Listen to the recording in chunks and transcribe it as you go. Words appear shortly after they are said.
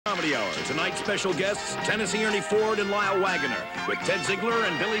Comedy Hour. Tonight's special guests, Tennessee Ernie Ford and Lyle Waggoner, with Ted Ziegler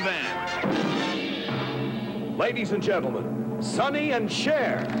and Billy Van. Ladies and gentlemen, Sonny and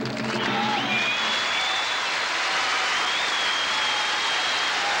Cher.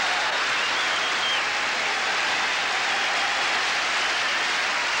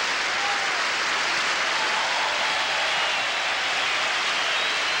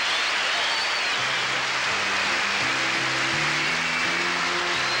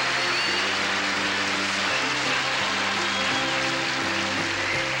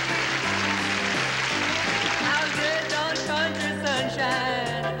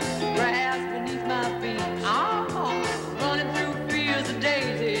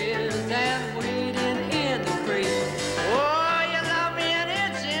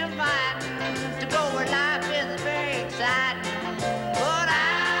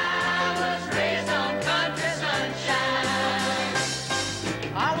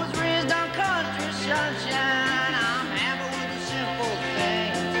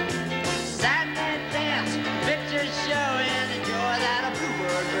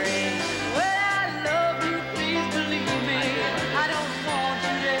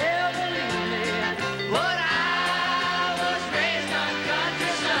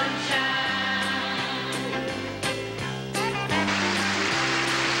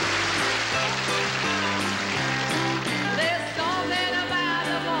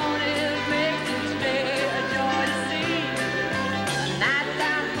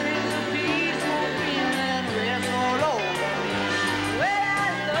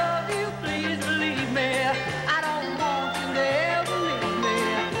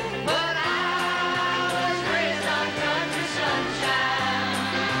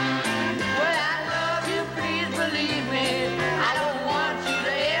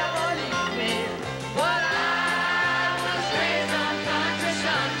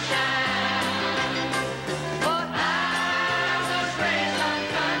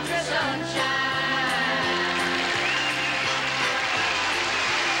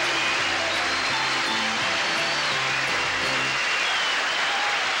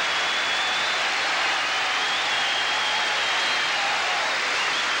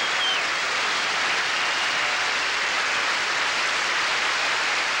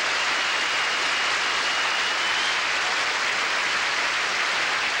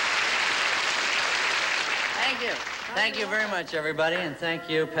 Thank you very much, everybody, and thank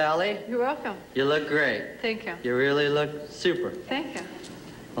you, Pally. You're welcome. You look great. Thank you. You really look super. Thank you.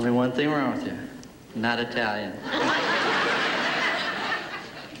 Only one thing wrong with you. Not Italian.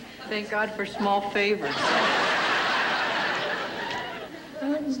 Thank God for small favors.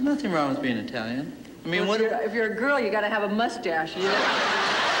 Well, there's nothing wrong with being Italian. I mean, well, if you're a girl, you got to have a mustache. You know?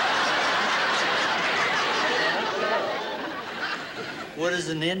 What does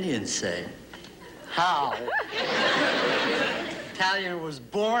an Indian say? How? Italian was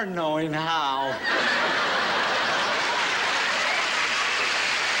born knowing how.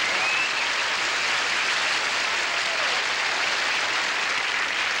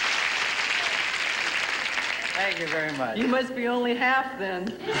 Thank you very much. You must be only half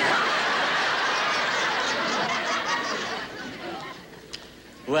then.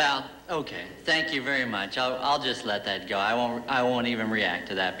 Well, okay. Thank you very much. I'll just let that go. I won't even react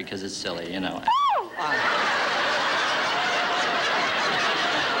to that because it's silly, you know.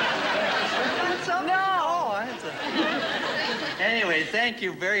 Anyway, thank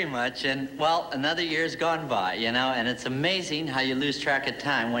you very much. And, well, another year's gone by, you know, and it's amazing how you lose track of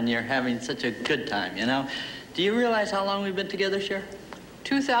time when you're having such a good time, you know. Do you realize how long we've been together, Cher?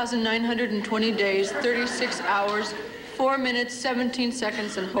 2,920 days, 36 hours, 4 minutes, 17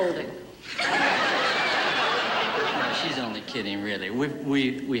 seconds, and holding. No, she's only kidding, really.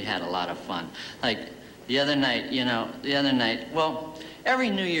 We had a lot of fun. Like, the other night, well, every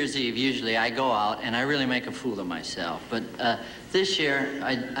New Year's Eve, usually, I go out and I really make a fool of myself. But this year,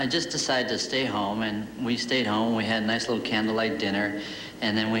 I just decided to stay home, and we stayed home. We had a nice little candlelight dinner,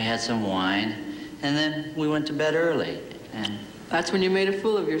 and then we had some wine, and then we went to bed early. And that's when you made a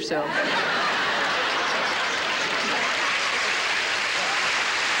fool of yourself.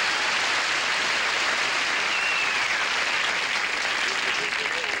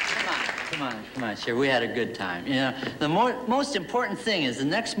 Come on, Cher, we had a good time. You know, the most important thing is the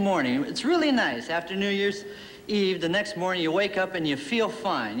next morning, it's really nice. After New Year's Eve, the next morning you wake up and you feel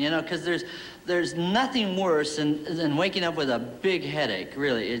fine, you know, because there's nothing worse than waking up with a big headache,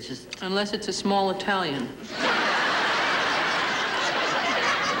 really. It's just... Unless it's a small Italian.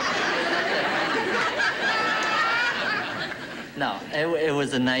 No, it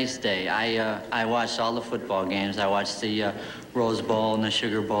was a nice day. I watched all the football games. I watched the Rose Bowl and the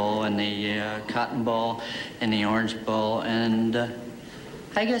Sugar Bowl and the Cotton Bowl and the Orange Bowl. And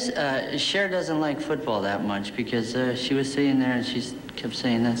I guess Cher doesn't like football that much because she was sitting there and she kept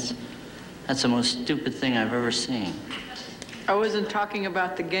saying, that's the most stupid thing I've ever seen. I wasn't talking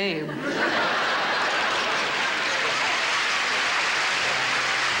about the game.